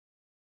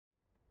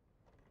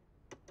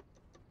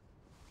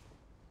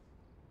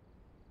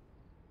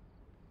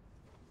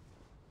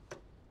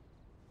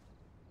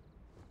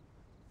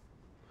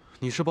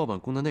你是报本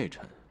宫的内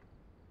臣，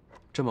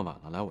这么晚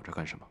了来我这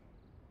干什么？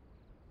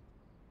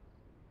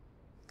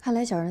看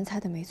来小人猜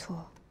的没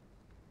错，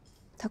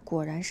他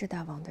果然是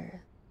大王的人。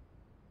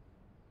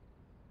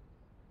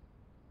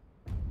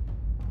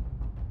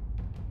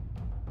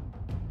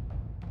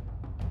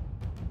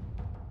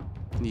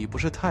你不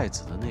是太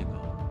子的那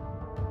个？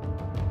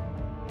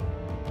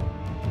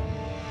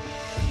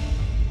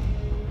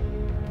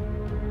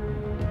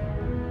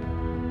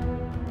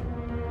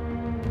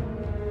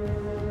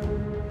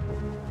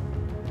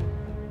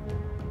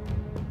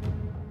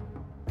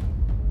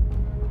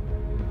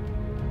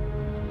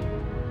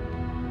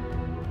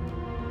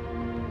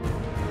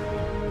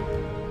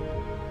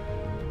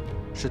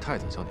是太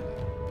子叫你来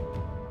的。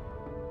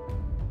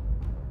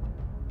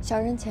小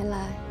人前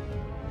来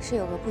是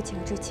有个不情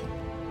之请。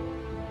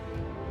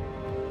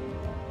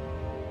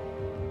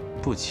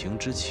不情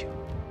之请。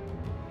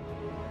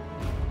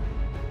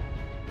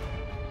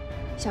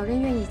小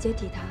人愿意接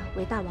替他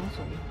为大王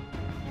所用，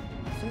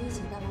所以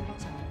请大王帮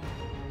小人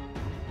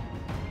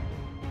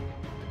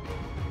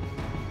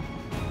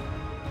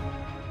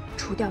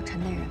除掉城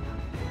内人吧。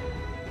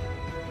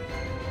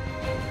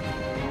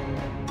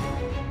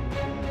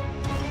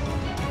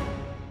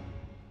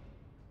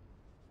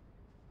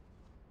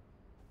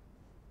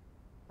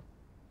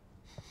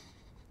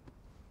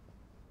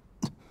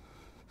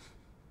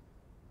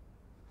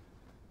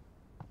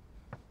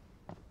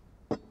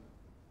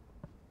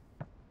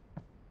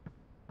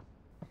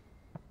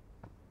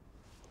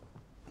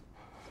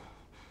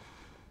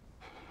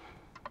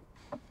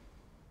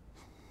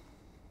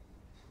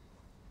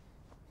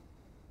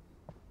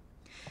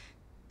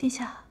 殿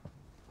下，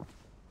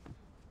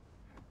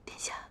殿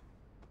下，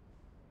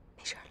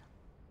没事了，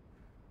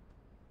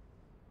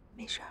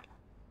没事了。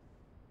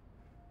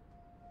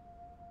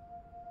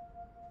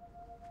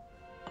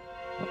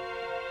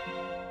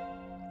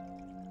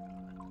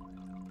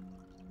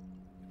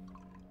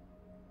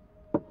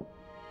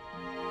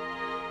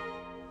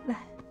来，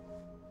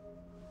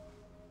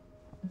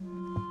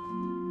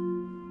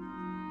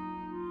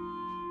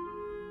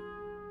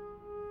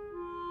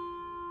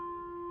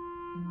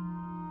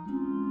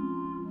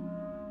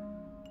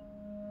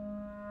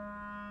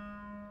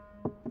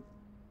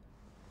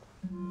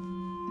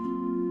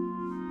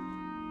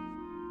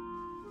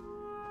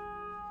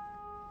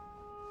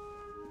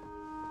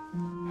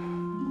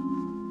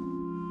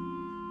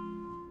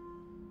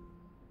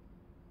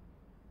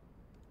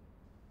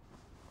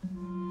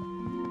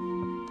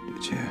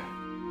姐，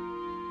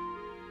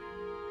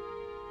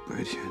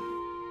白天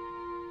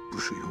不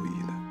是有意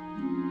的，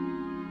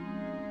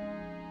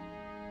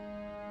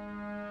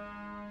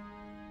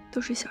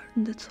都是小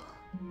人的错。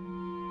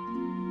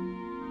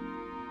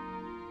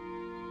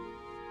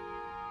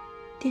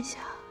殿下，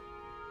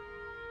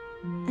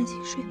安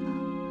心睡吧，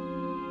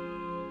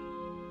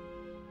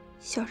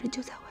小人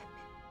就在外面。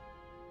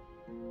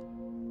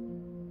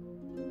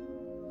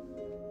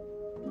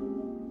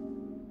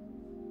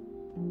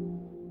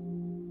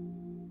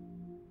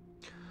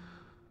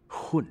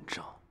 混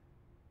账！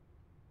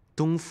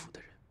东府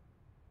的人，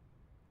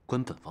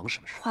关本王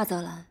什么事？华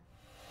泽兰，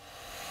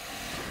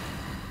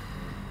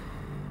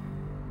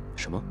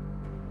什么？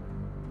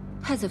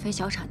太子妃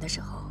小产的时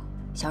候，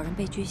小人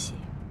被拘袭，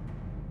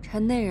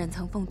城内人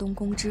曾奉东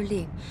宫之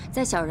令，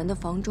在小人的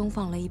房中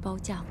放了一包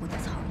嫁祸的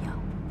草药。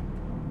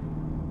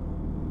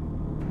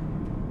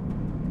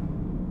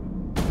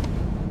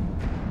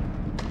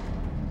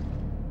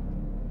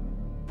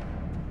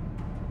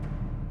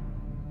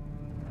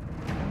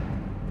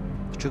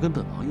 这跟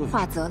本王又有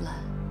华泽兰，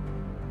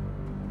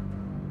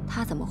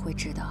他怎么会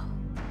知道，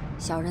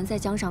小人在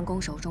江上公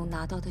手中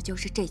拿到的就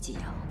是这剂药？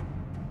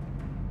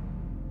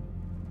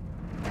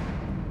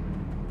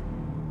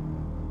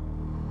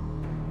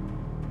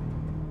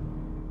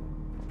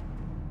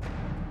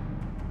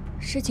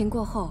事情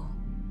过后，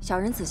小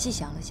人仔细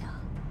想了想，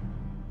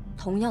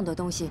同样的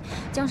东西，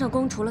江上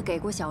公除了给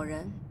过小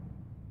人，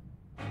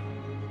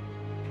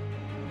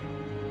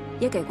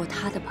也给过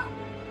他的吧。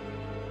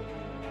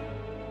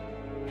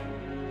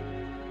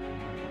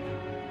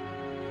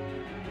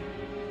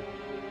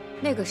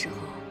 那个时候，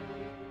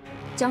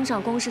江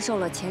上公是受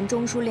了前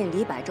中书令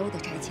李百州的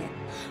差遣，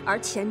而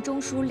前中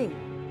书令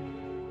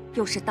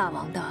又是大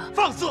王的。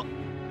放肆！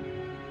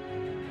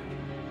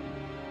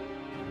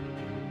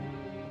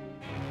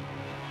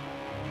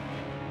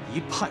一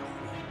派胡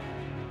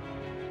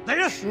言！来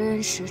人！施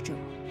恩使者，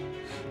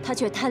他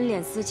却贪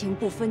恋私情，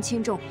不分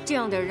轻重，这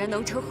样的人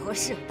能成何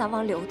事？大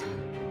王留他，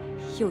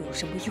又有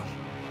什么用？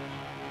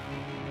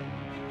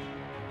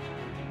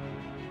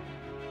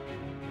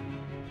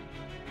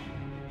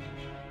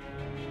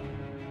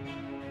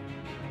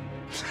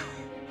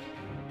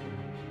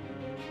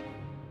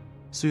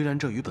 虽然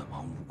这与本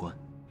王无关，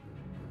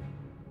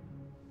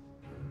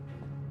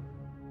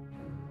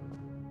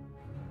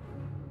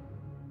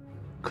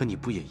可你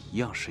不也一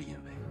样是因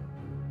为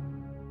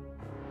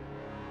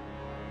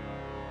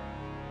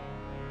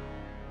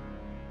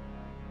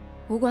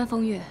无关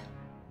风月，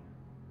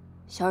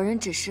小人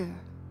只是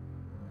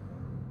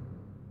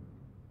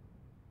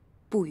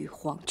不与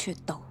黄雀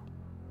斗。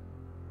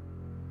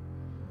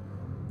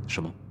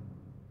什么？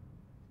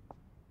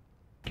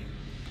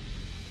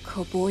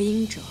可博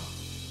鹰者，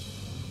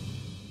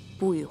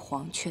不与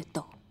黄雀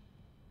斗。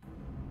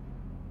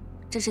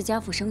这是家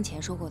父生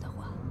前说过的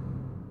话。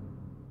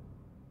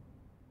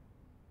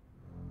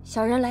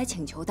小人来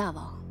请求大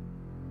王，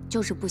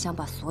就是不想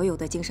把所有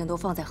的精神都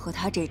放在和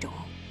他这种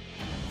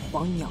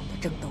黄鸟的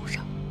争斗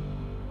上。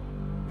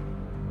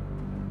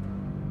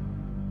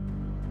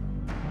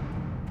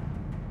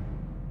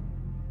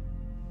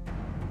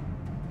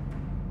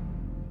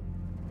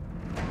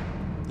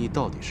你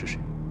到底是谁？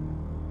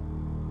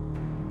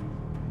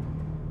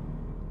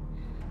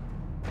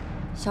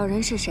小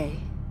人是谁，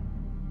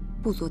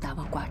不足大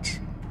王挂齿。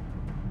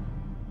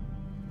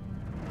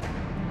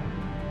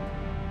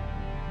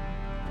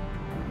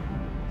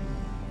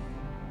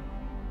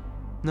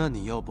那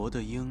你要博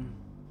的鹰，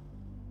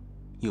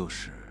又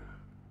是？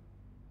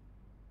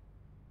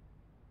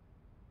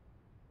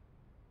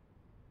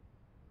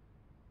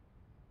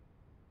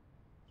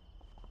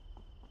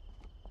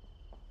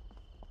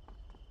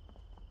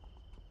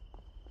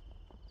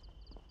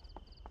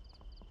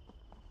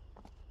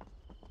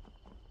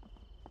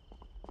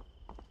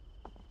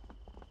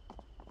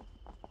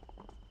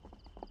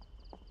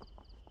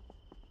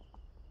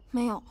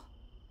没有，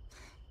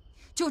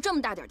就这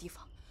么大点地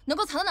方，能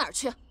够藏到哪儿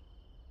去？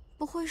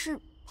不会是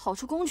跑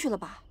出宫去了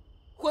吧？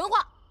混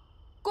话！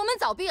宫门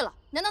早闭了，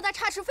难道他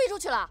插翅飞出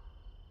去了？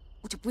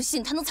我就不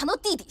信他能藏到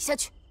地底下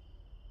去。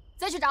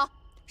再去找。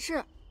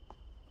是。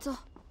走。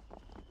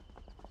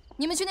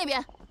你们去那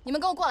边，你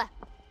们跟我过来。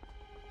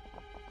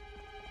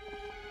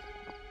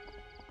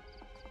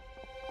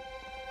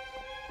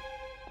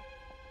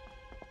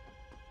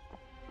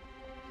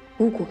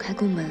五谷开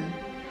宫门，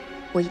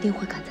我一定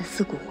会赶在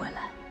4谷回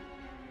来。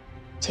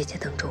姐姐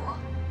等着我。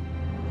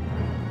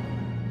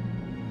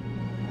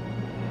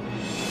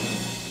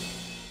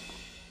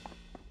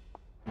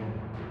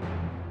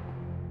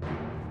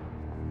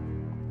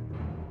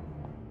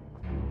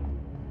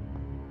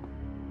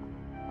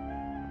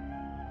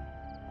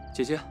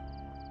姐姐，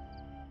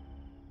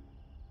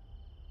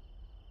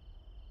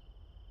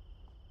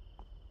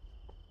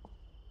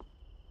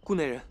顾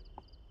内人，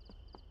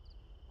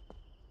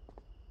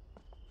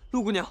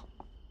陆姑娘。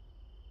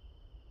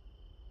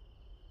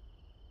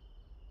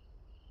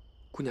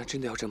姑娘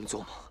真的要这么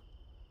做吗？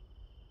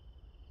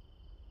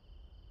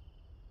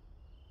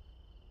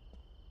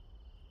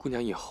姑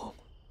娘以后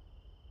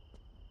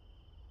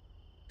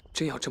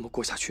真要这么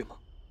过下去吗？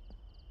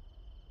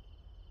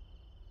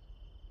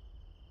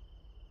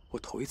我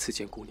头一次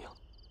见姑娘，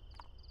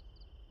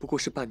不过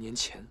是半年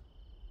前。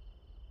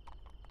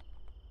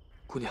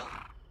姑娘，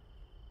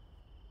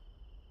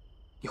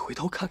你回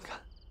头看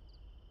看，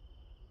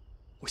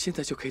我现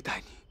在就可以带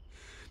你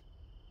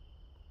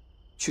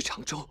去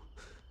常州。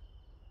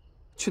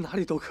去哪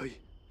里都可以，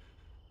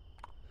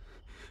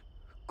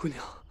姑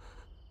娘，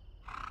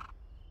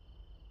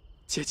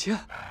姐姐，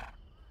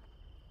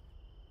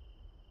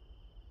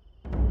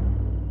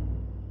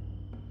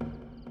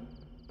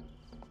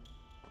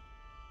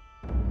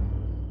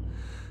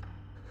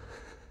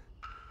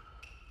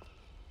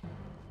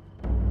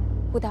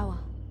吴大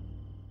王，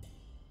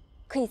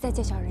可以再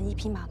借小人1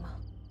匹马吗？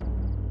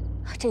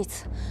这一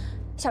次，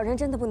小人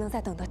真的不能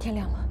再等到天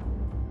亮了。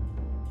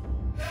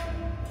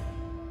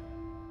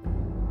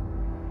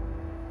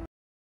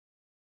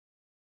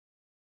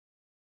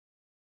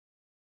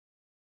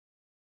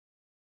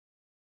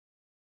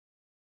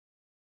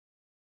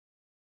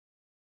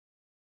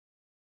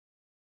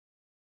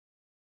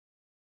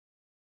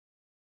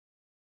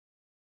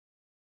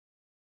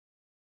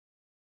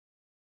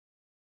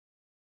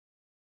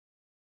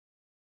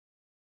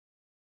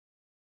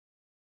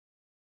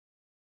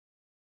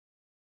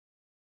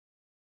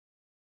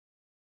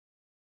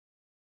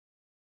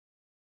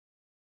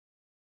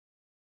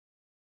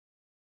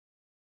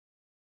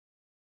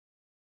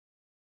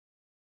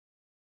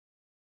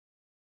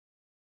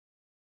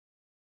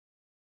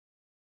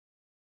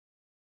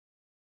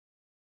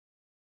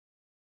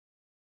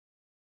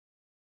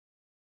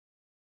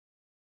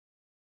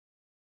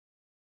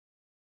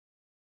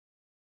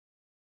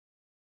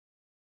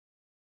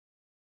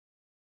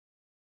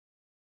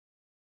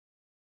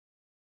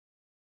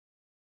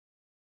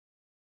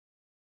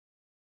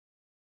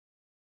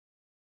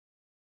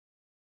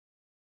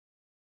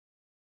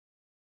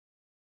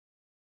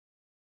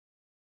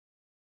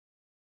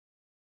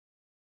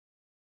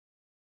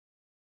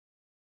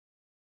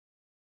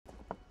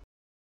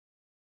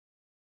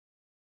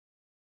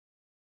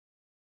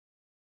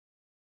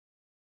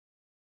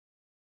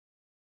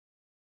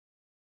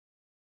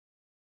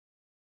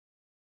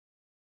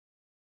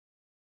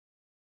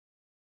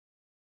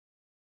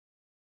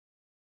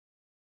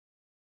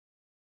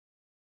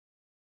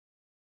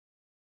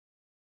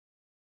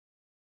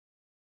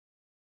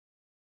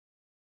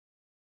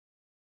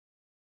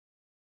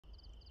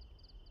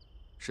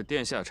是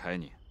殿下差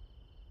你。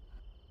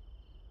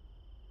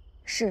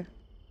是。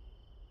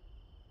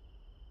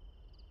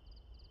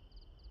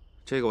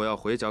这个我要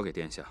回交给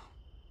殿下。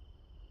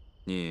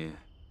你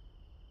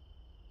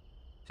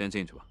先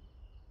进去吧。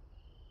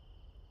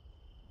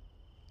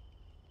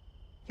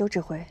有指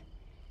挥。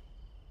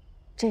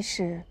这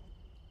事，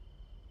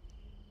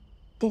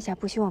殿下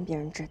不希望别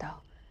人知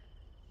道，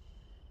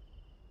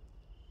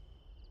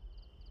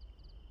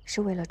是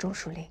为了中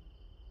书令。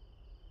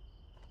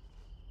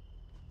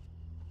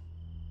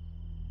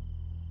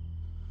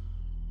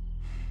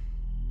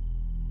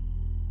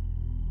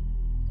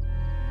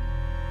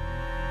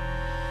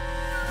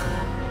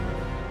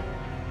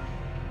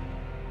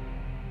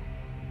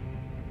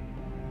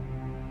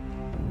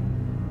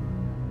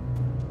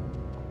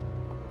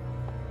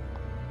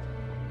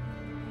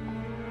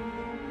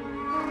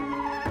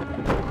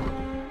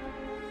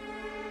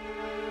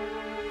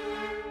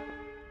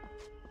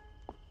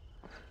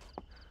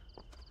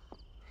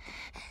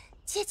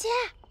 姐姐，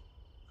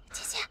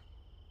姐姐，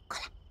快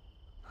来！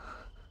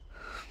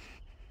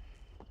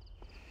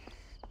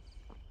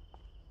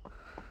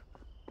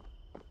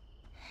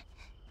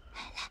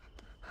来，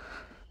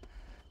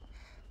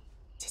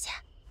姐姐，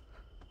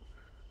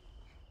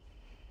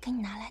给你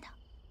拿来的。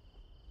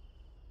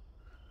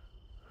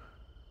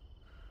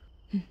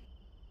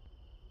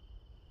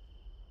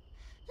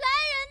来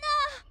人呐！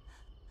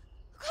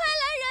快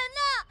来人呐！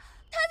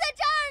他在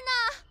这儿呢！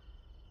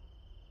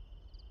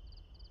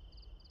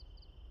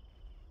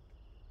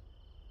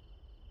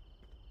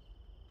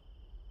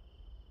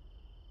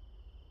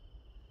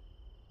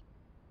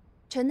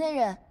 陈内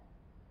人，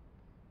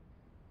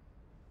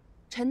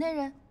陈内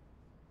人，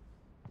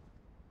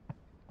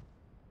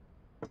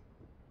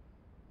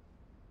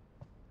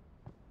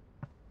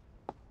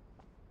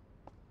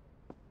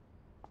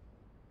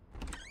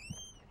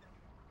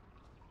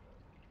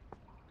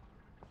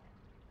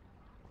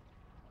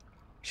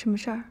什么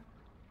事儿？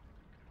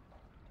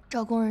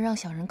赵公人让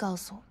小人告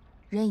诉，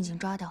人已经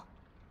抓到，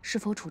是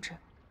否处置？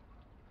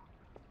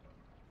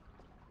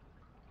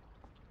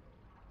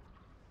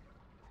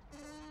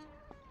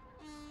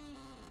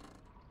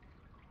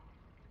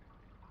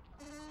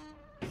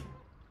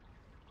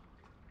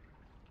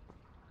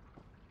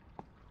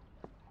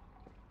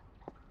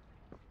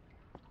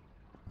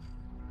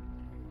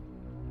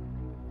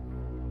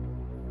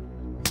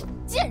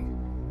 贱人，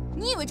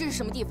你以为这是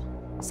什么地方？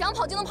想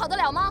跑就能跑得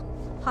了吗？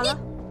好了，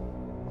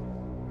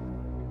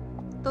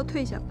都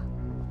退下吧。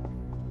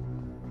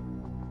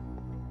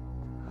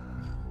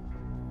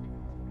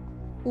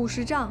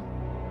50丈，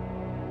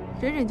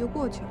忍忍就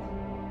过去了。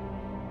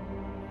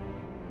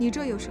你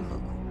这又是何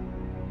苦？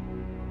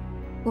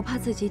我怕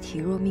自己体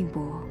弱命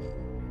薄，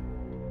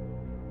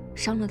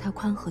伤了他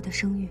宽和的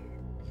声誉。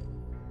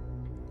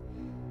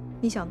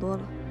你想多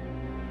了。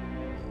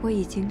我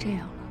已经这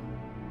样了。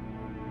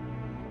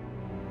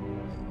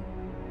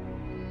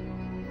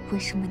 为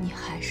什么你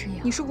还是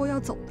要？你说过要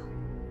走的，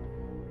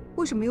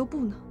为什么又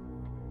不呢？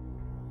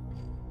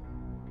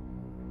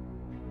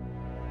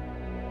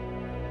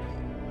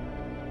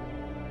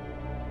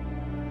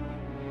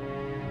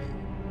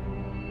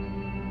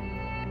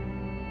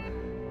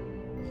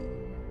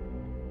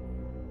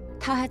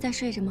他还在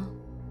睡着吗？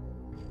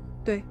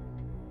对，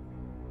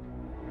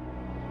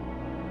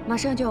马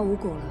上就要五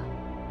谷了，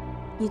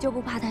你就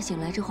不怕他醒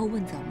来之后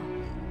问责吗？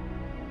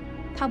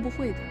他不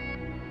会的。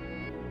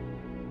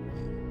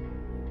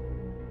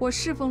 我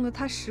侍奉了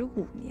他15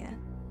年，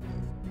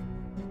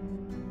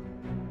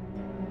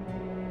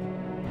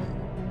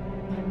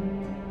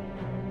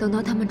等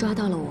到他们抓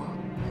到了我，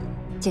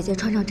姐姐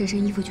穿上这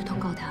身衣服去通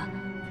告他，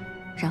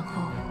然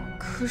后……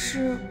可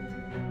是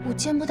我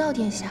见不到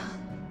殿下，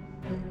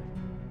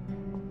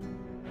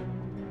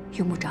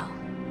用不着。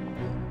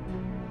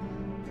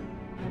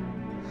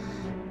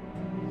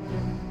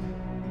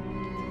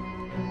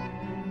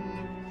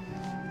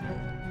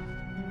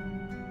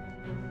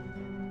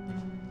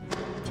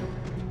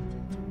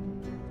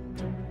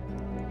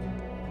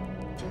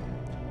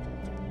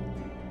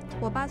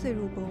我8岁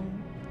入宫，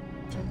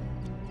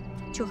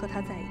就和他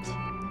在一起。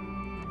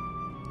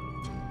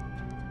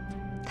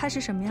他是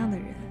什么样的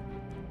人，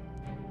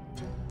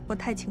我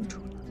太清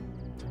楚了。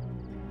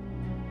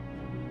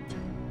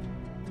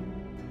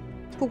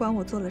不管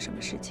我做了什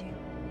么事情，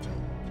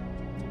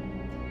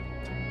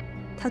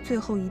他最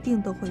后一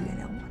定都会原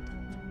谅我的。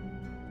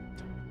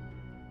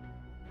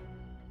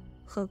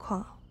何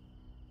况，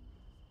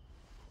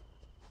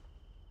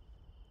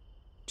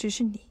只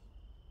是你。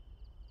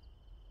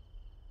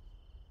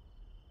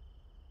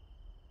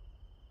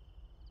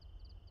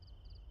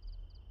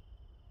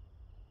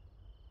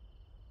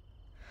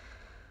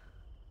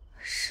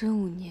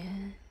 15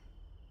年，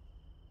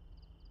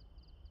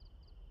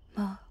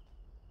妈，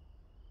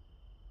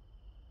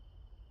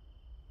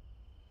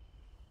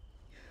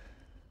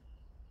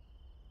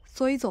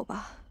所以走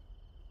吧。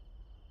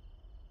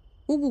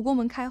五谷宫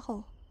门开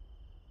后，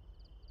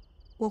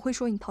我会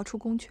说你逃出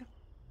宫去了。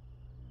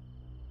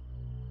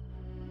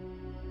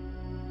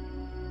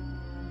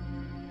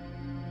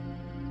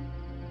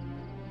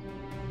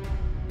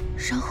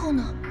然后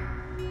呢？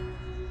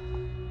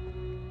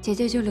姐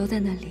姐就留在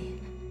那里。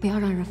 不要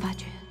让人发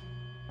觉，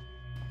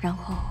然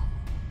后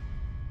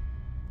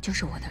就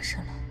是我的事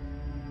了。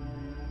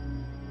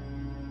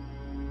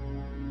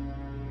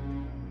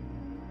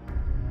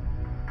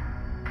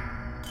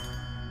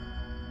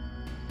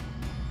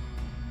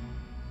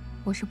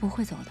我是不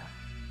会走的。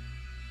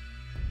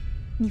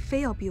你非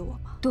要逼我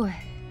吗？对。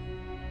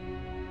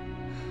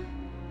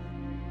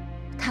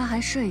他还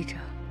睡着，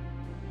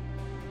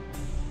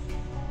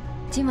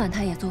今晚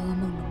他也做噩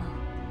梦了吗？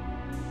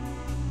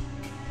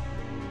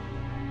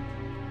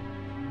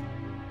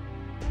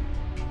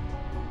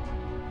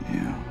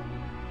娘，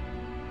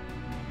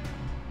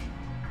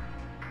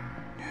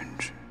念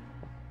之。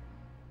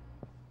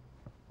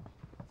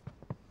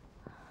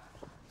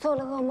做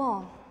了噩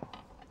梦，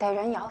得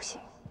人摇醒。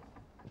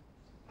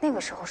那个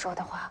时候说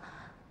的话，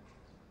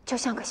就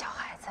像个小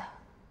孩子。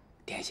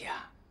殿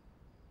下，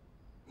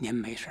您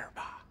没事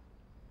吧？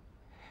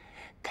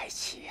该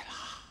起了，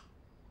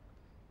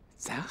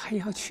咱还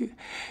要去。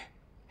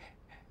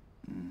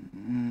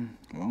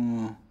王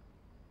王，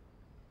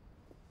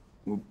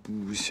我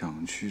不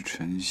想去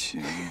成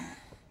行。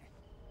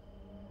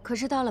可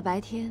是到了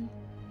白天，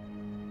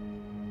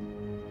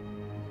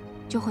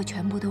就会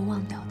全部都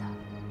忘掉的。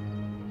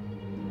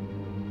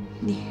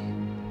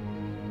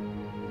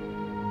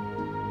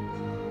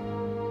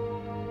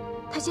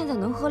他现在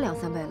能喝2、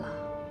3杯了。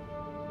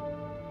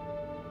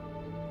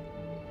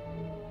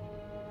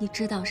你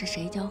知道是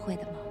谁教会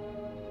的吗？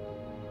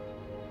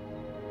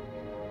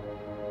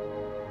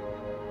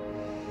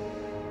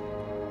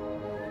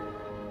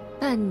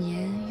半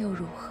年又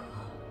如何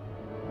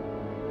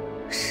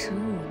？15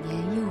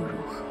年又如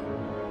何？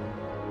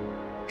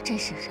这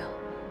世上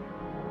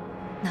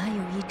哪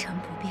有一成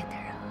不变的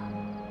人啊？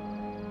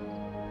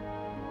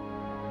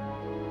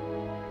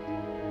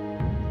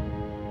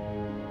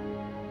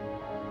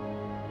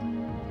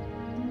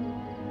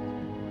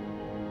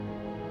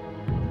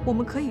我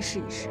们可以试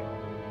一试，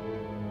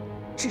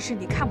只是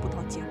你看不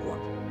到结果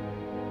了。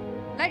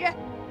来人！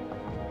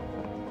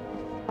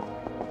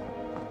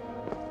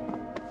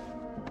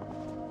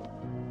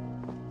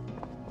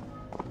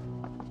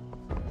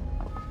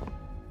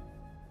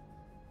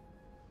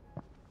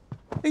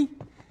哎，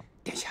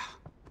殿下。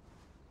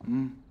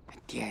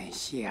殿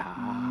下。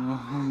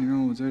你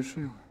让我再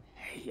睡会儿。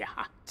哎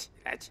呀，起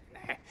来起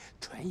来，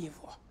穿衣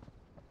服。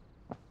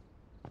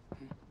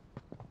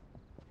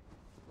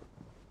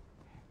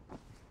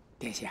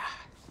殿下，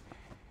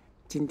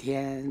今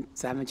天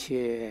咱们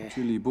去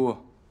礼部。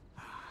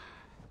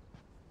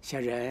小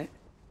人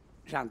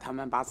让他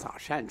们把早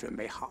膳准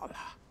备好了。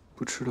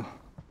不吃了。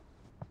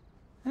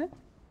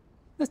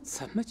那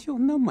怎么就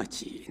那么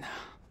急呢？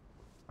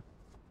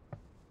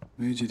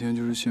没几天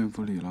就是县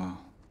府里了，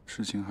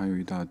事情还有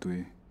一大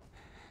堆。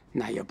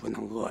那也不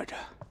能饿着。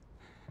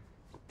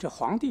这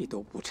皇帝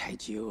都不拆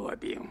饥饿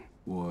兵。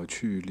我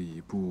去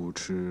礼部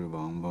吃，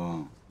王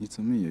王，你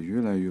怎么也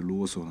越来越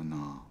啰嗦了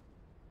呢？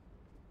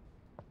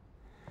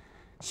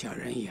小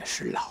人也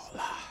是老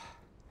了，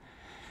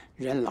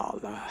人老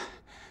了，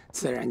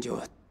自然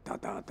就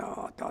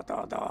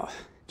叨。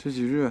这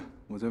几日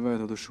我在外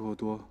头的时候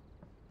多，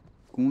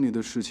宫里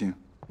的事情，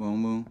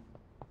王翁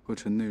和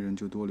城内人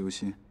就多留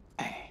心。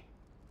哎，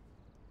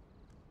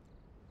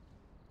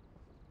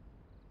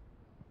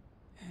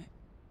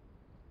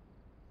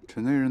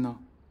城内人呢？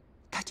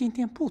他今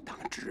天不当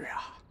值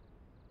啊。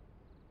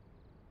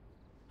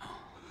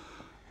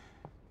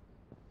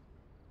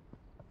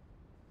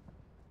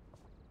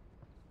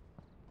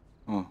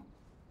哦，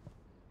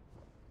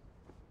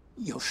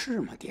有事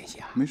吗，殿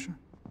下？没事。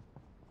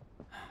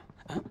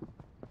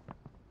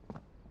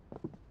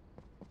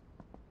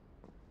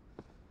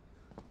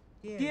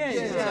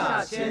殿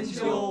下千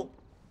秋。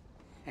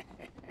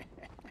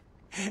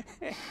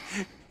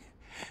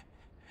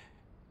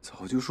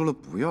早就说了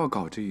不要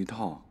搞这一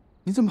套，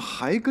你怎么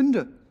还跟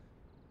着？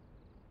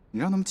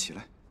你让他们起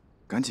来，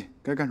赶紧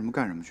该干什么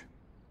干什么去。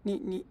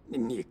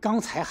你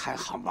刚才还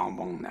喊王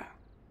翁呢。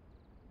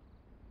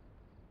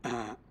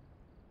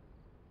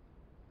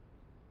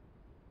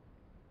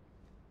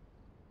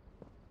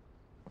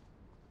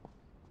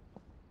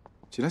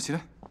起来起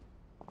来！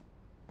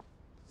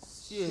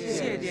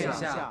谢殿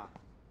下。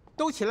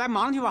都起来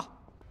忙去吧。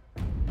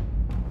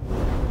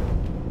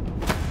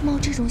冒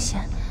这种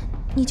险，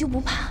你就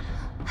不怕？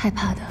害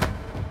怕的。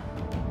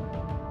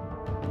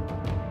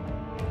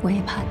我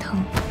也怕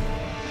疼，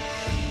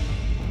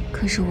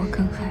可是我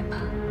更害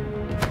怕。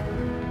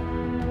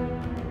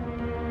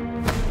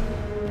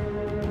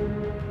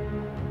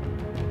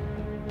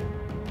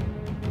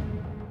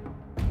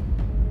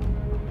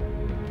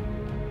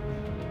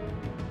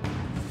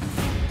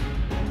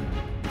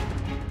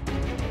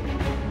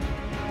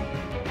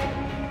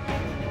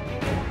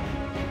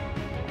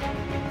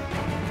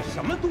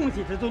什么东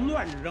西这都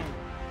乱扔。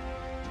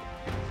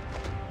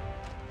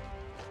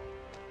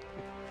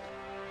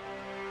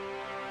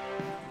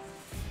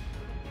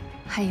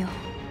还有，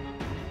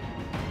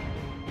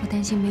我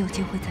担心没有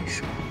机会再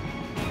说。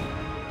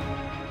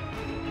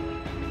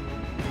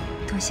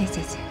多谢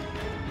姐姐。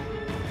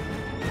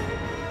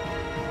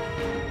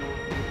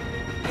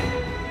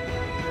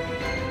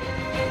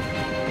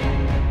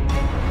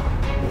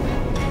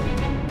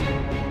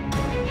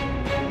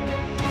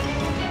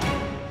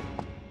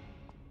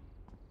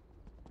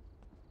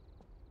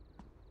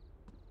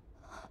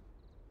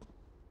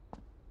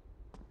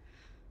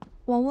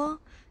王翁，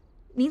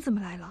您怎么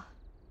来了？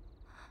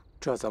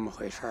这怎么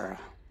回事啊？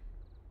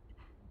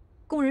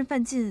工人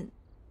犯禁，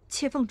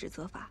切奉旨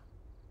责罚。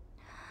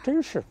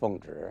真是奉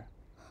旨？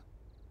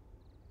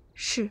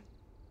是。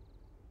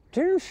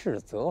真是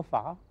责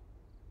罚？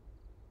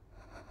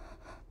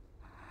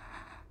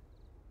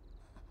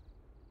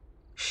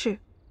是。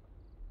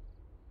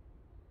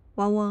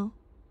王翁，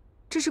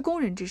这是工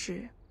人之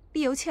事，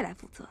必由妾来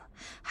负责，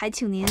还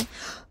请您。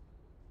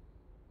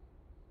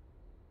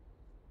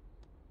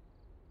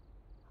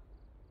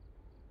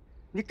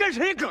你跟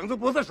谁梗子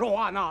脖子说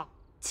话呢？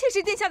妾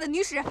是殿下的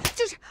女使，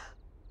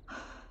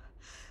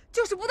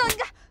就是不当应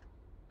该。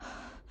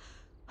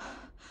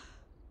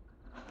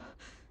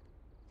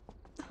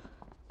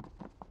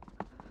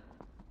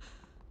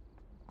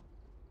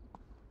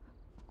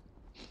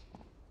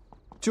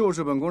就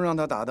是本宫让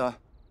他打的。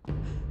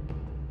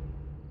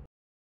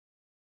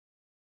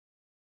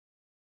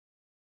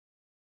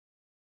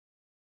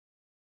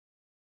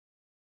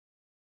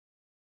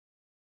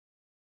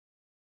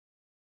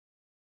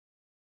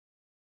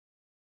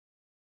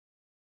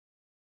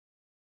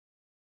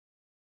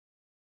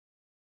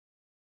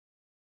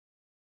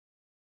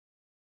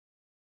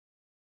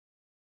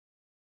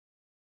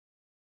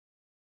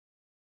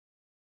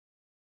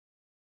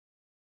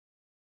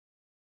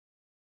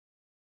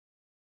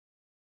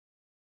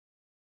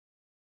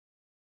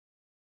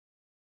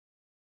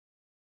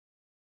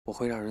我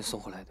会让人送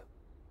回来的。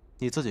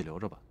你自己留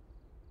着吧。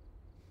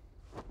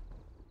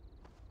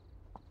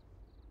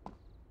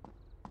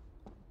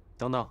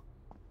等等，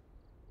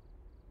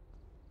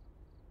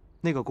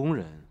那个工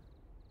人，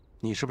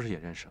你是不是也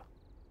认识啊？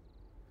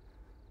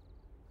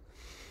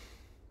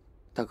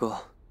大哥，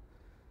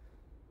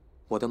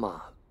我的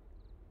马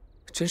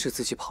真是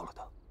自己跑了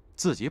的。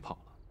自己跑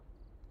了？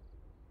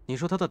你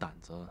说他的胆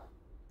子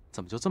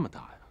怎么就这么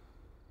大呀？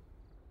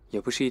也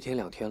不是1天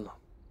2天了。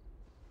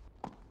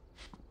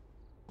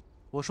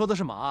我说的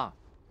是马。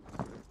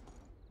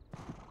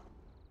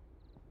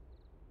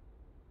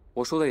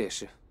我说的也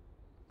是。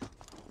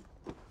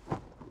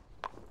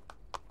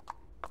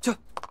这。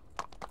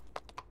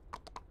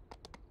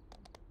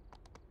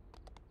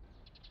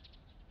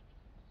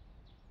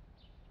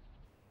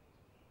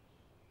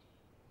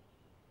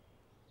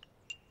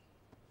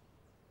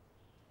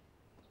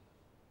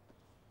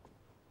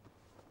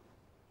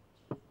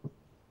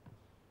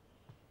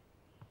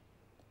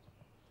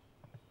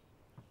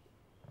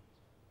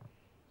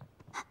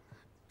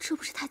这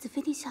不是太子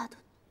妃殿下的，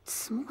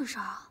怎么回事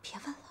啊？别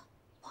问了，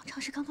王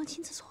常是刚刚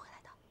亲自送回来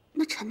的。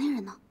那臣内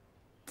人呢？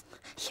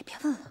也别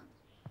问了。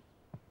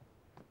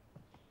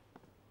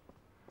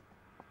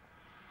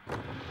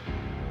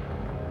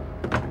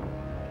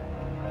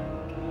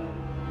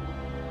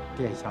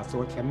殿下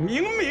昨天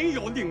明明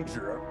有令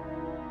旨，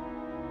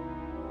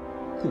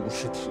顾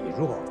氏体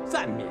弱，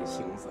暂免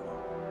行责。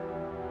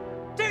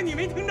这你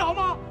没听着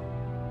吗？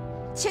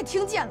妾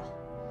听见了。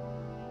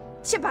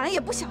妾本来也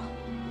不想。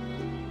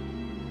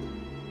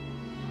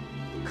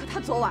可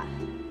他昨晚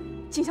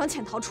竟想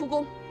潜逃出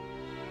宫，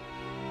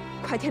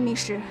快天命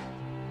时，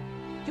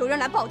有人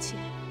来报妾，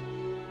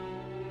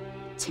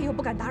妾又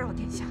不敢打扰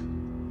殿下，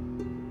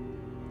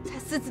才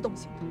私自动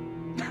刑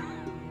的。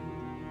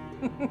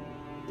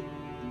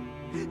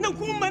那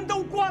宫门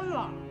都关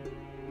了，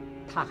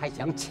他还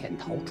想潜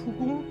逃出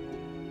宫？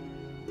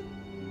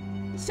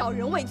小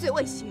人畏罪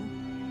未行。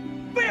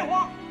废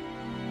话！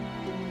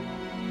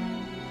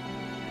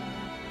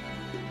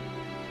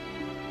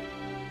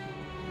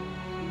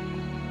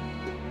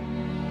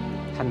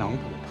他能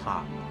不怕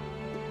吗？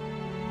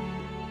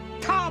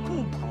他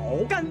不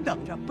跑，干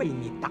等着被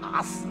你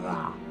打死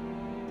啊！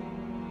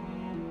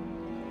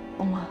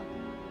翁啊，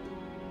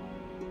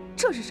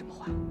这是什么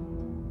话？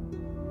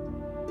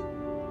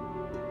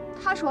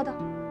他说的，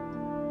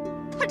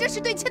他这是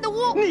对妾的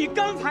诬。你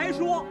刚才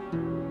说，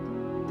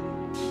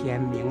天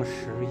明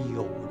时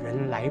有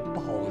人来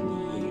报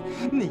你，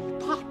你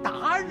怕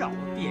打扰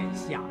殿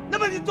下。那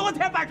么你昨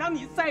天晚上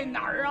你在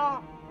哪儿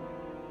啊？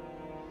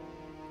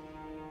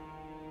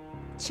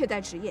妾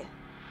在值夜。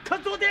可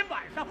昨天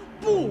晚上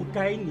不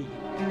该你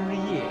值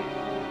夜。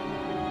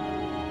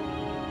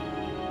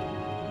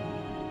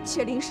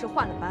妾临时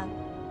换了班。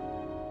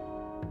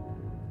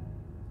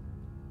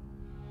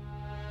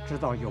知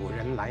道有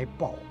人来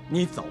报，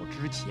你走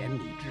之前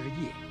你值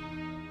夜，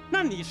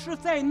那你是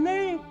在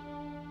内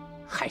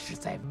还是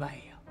在外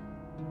呀？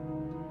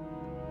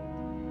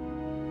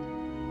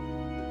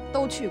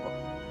都去过。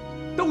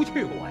都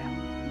去过呀。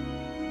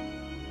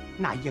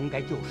那应该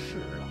就是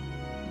了。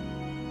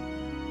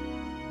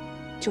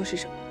就是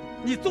什么？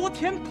你昨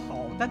天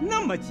跑得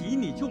那么急，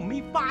你就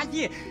没发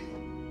现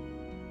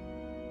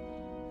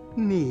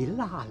你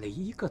落了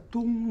一个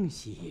东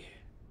西？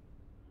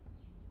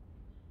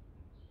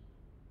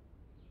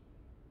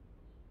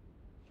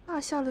落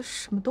下了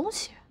什么东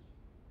西？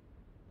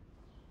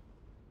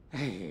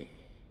哎，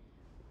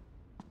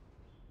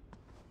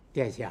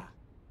殿下，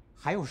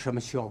还有什么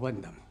需要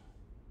问的吗？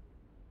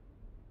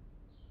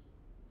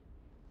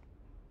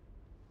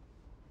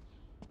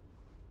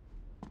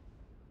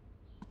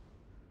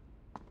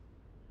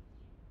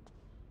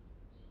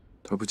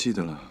他不记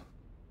得了。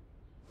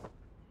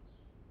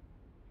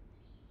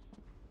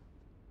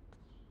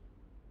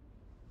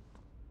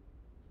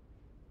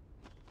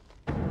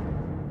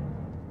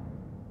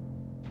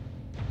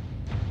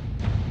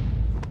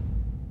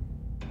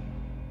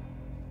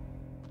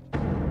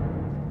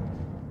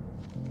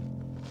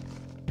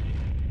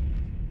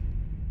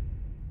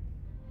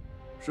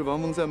是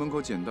王峰在门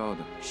口捡到的，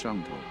上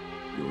头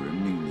有人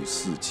命你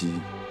伺机。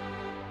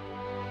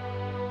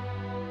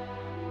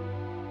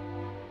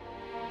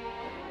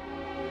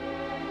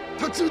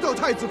他知道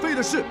太子妃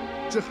的事，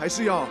这还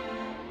是要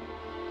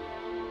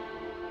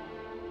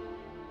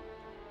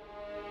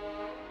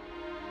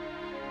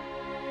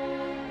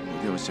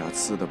抹掉瑕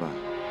疵的吧？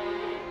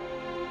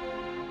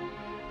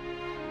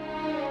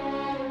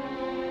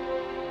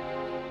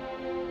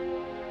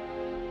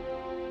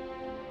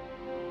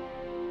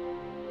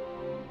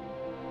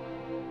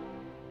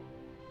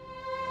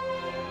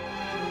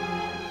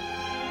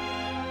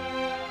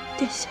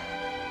殿下。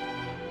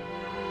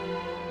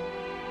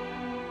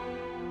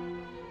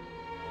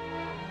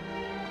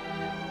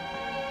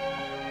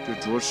 这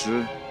着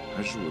实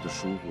还是我的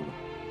疏忽了，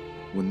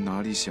我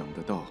哪里想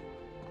得到？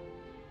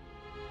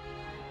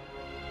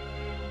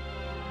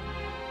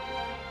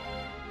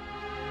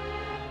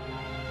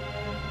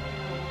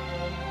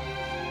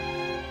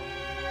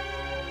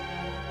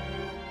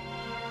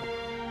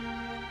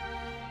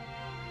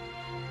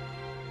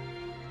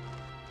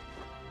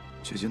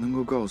姐姐能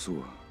够告诉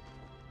我，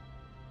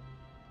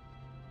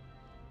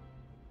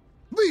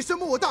为什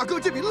么我大哥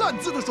这笔烂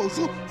字的手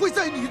书会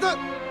在你的？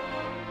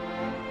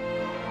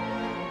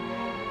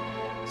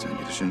 在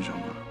你的身上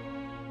吗？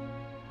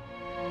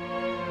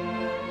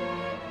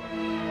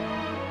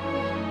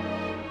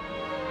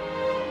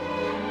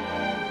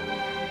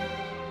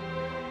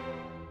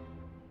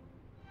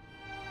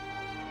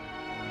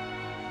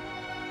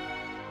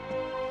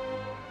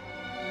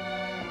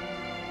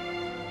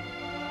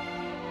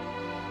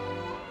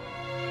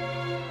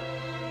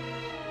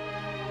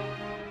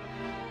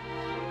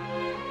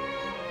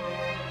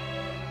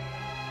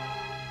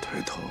抬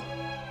头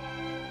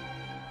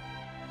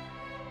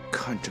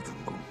看着本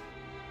宫。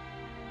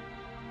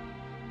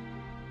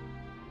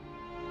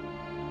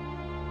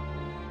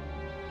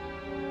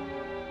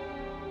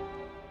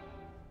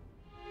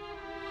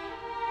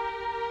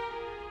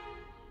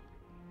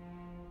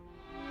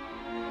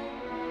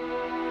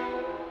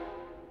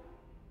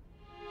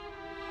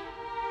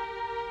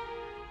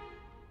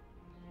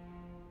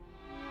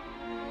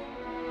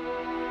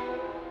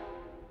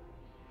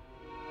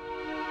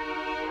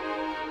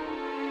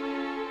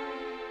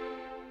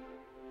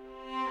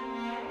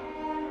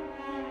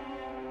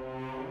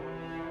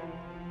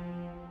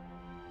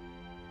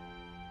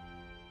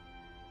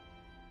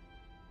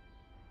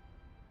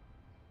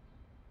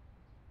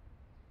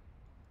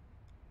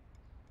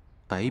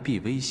 白璧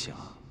微霞，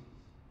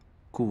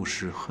故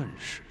事恨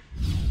事。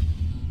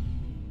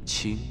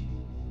卿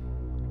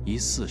宜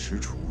40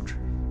处之。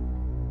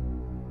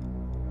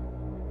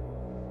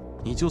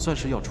你就算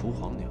是要除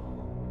黄鸟，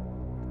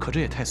可这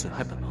也太损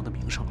害本王的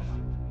名声了吧？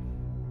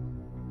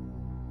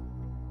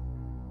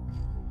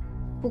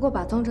不过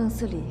把宗正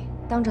寺里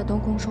当着东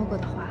宫说过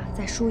的话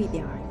再书一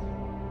遍而已。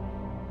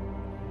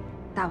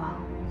大王，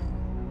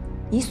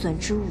以损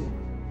之物，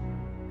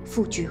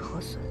复具何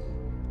损？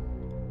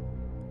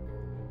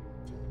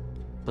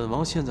 本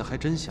王现在还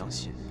真相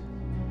信，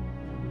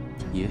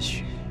也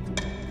许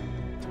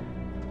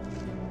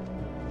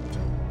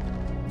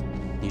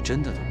你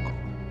真的能够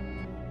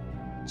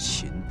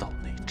擒到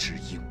那只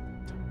鹰。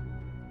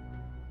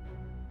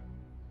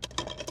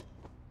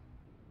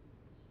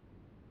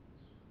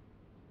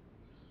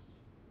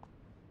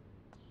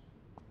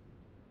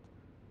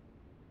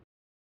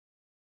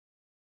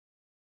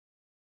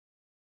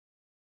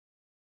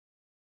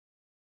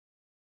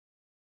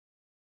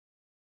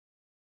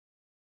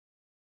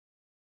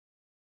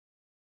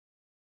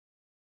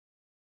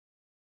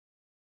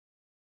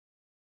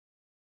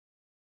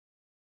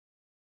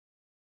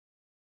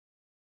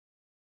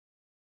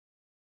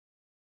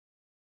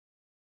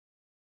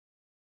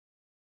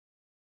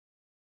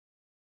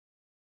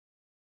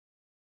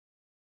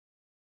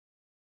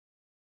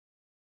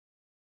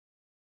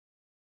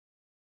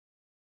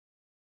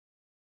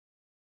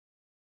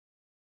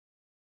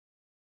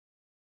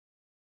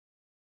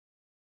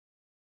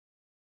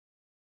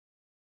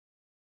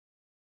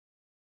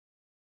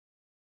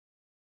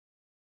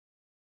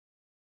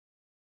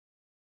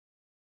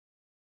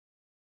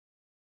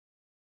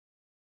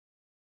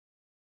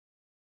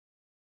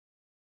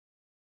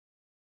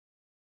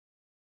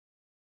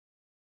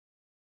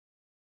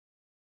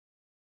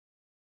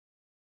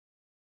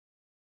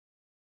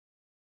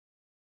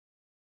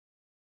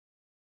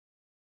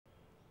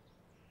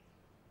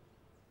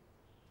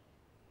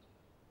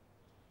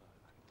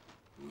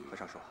何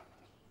尚书，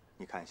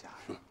你看一下，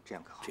这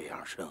样可好？这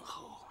样甚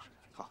好。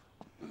好，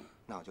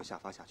那我就下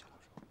发下去了。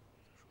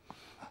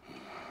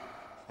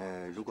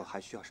如果还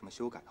需要什么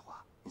修改的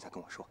话，你再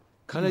跟我说。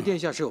看来殿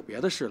下是有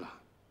别的事了，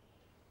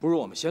不如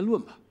我们先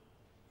论吧。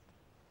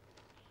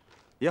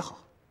也好，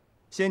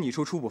先拟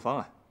出初步方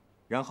案，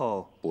然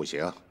后不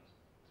行，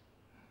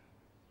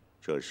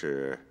这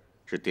事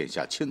是殿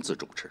下亲自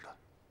主持的。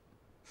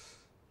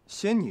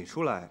先拟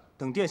出来，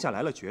等殿下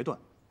来了决断。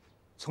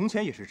从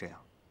前也是这样，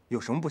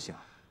有什么不行？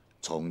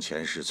 从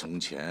前是从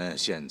前，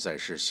现在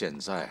是现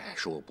在，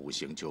说不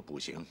行就不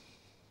行。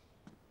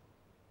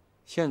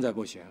现在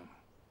不行，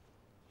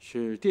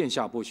是殿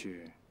下不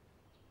许，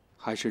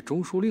还是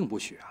中书令不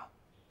许啊？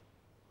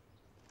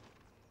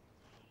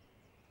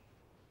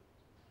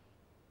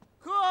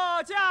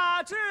贺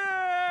驾至！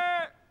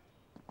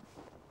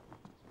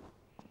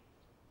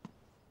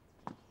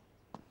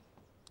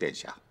殿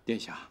下，殿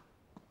下，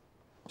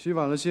起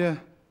晚了些，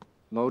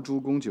劳诸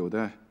公久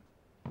待。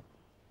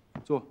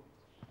坐。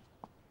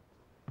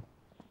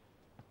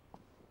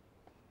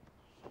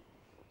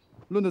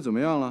论得怎么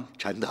样了？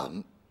臣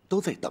等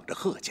都在等着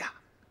贺驾。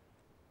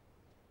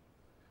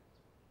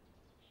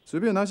随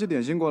便拿些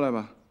点心过来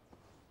吧。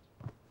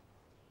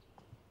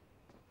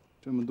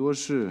这么多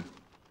事，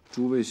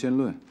诸位先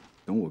论，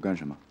等我干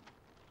什么？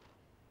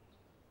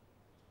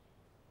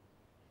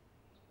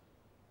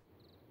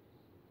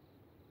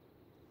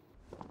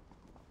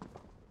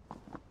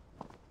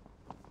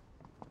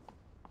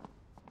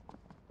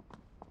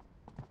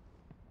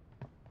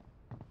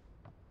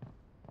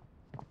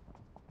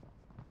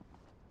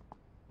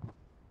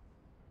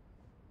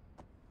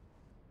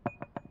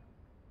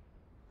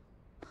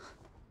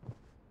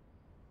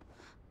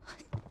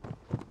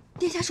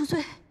殿下恕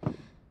罪。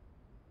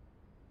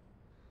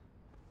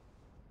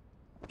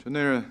陈内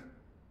任。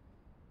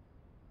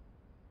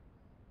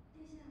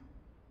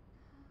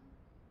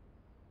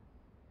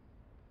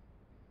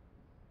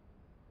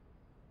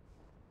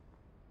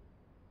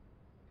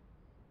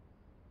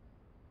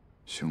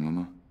醒了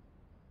吗？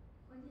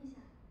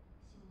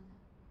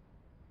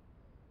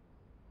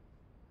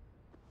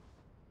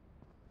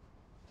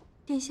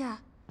殿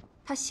下，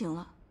他醒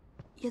了，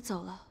也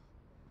走了。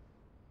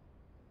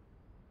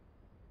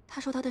他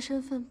说他的身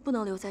份不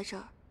能留在这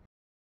儿。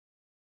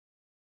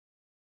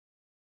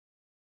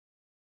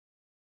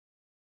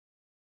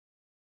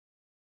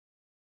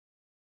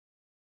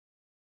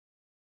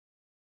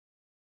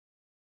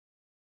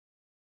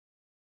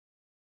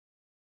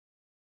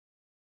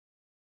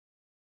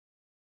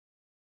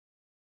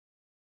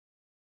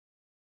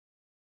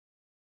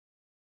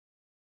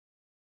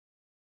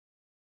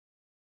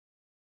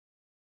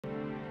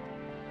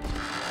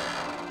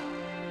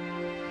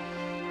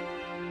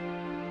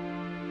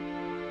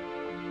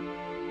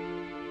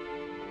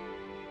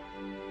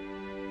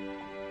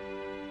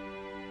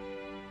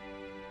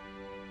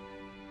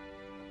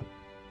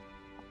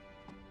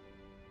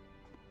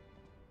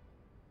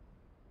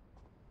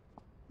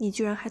你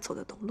居然还走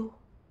得动路，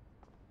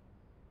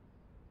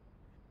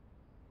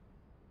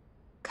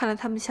看来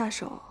他们下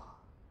手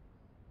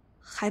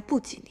还不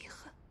及你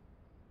狠。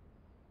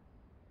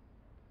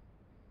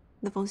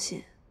那封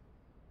信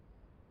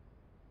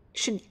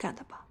是你干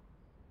的吧？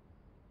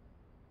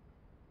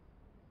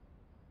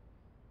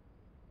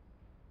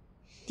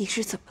你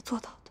是怎么做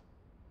到的？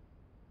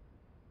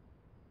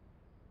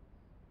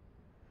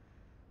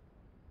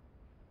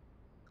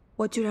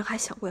我居然还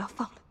想过要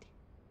放了你，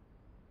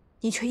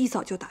你却一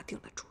早就打定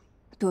了主意。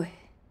对，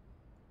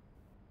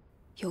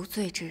有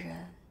罪之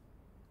人，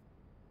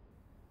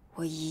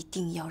我一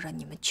定要让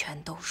你们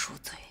全都赎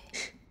罪。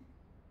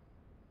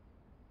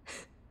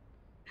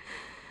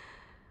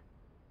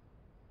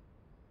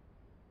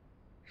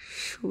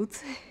赎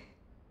罪？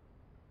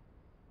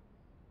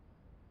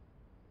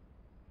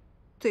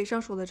嘴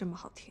上说的这么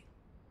好听，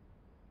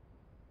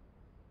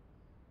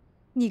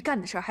你干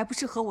的事儿还不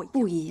是和我一样？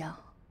不一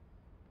样。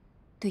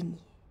对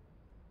你，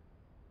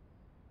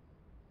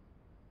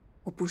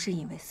我不是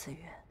因为私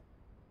怨。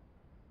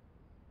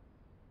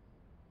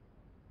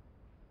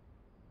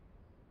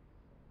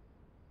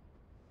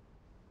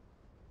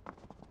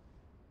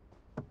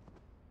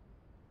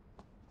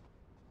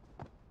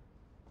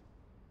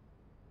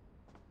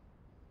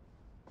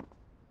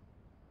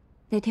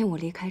那天我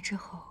离开之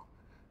后，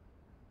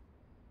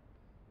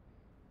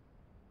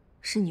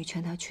是你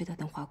劝他去的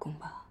敦华宫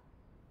吧？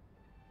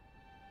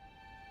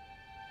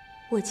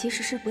我其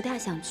实是不大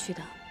想去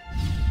的。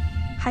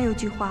还有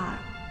句话，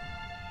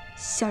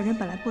小人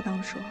本来不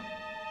当说。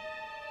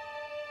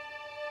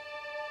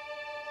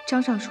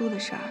张尚书的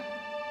事儿，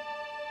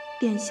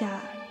殿下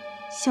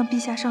向陛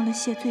下上了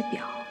谢罪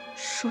表，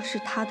说是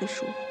他的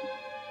疏忽，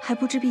还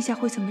不知陛下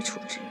会怎么处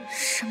置。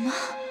什么？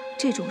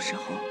这种时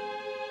候，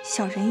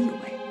小人以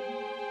为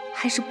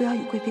还是不要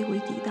与贵妃为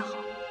敌的好。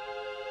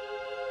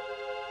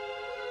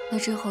那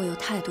之后有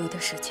太多的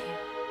事情，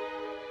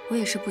我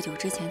也是不久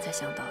之前才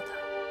想到的。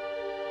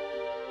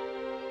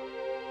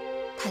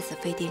太子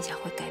妃殿下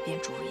会改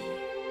变主意，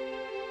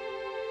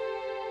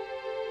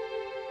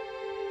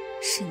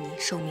是你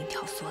受命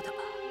挑唆的吧？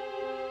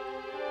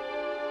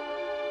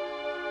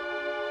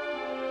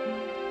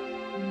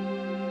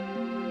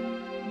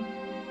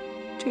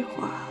这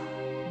话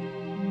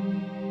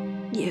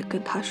你也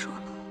跟他说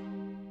了？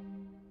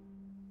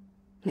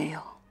没有。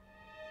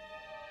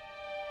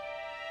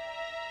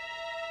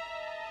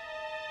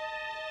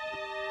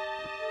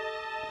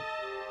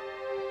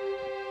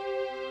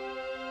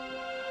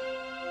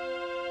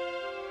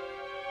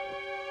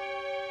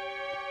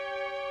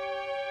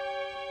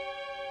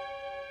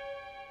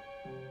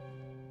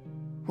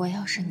我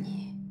要是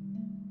你，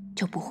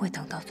就不会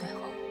等到最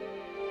后，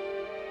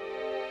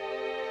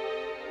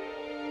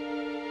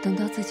等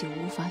到自己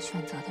无法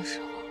选择的时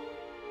候，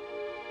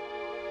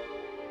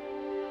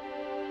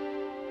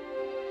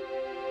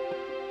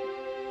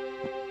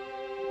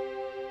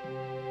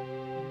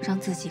让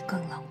自己更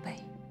狼狈，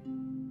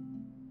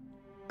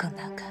更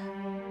难堪。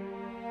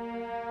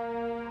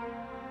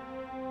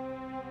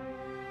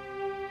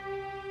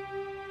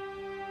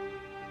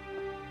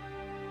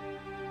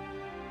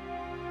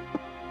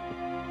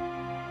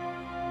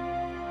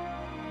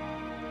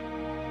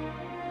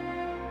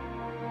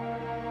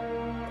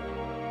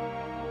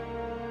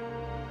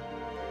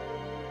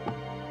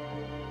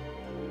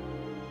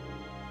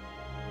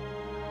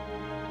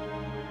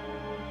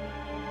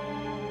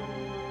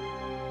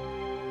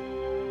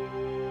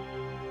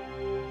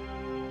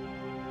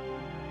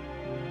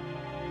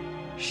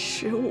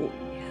15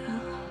年啊！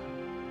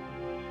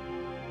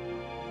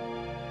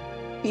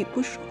你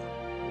不说，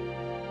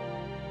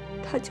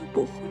他就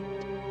不会。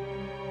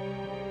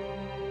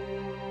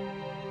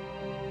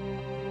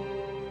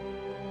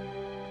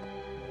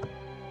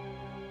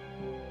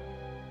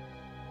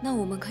那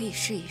我们可以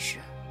试一试。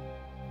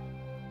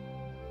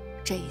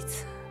这一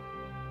次，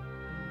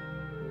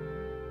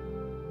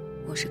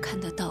我是看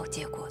得到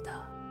结果的，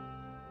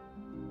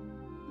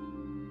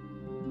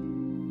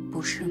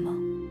不是吗？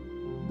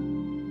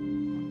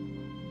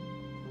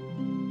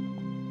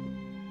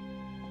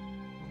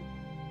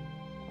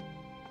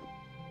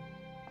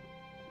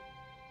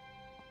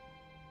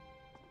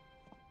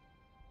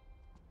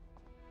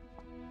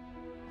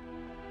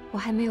我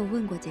还没有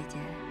问过姐姐，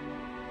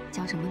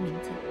叫什么名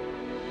字？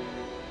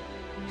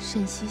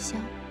沈西厢。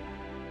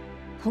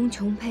同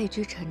琼佩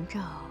之陈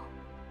照，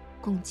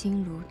共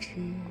金炉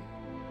之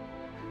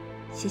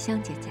西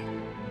厢姐姐。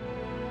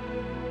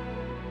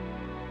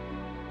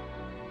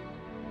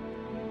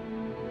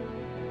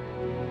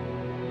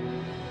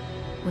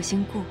我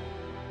姓顾，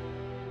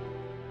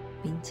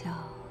名叫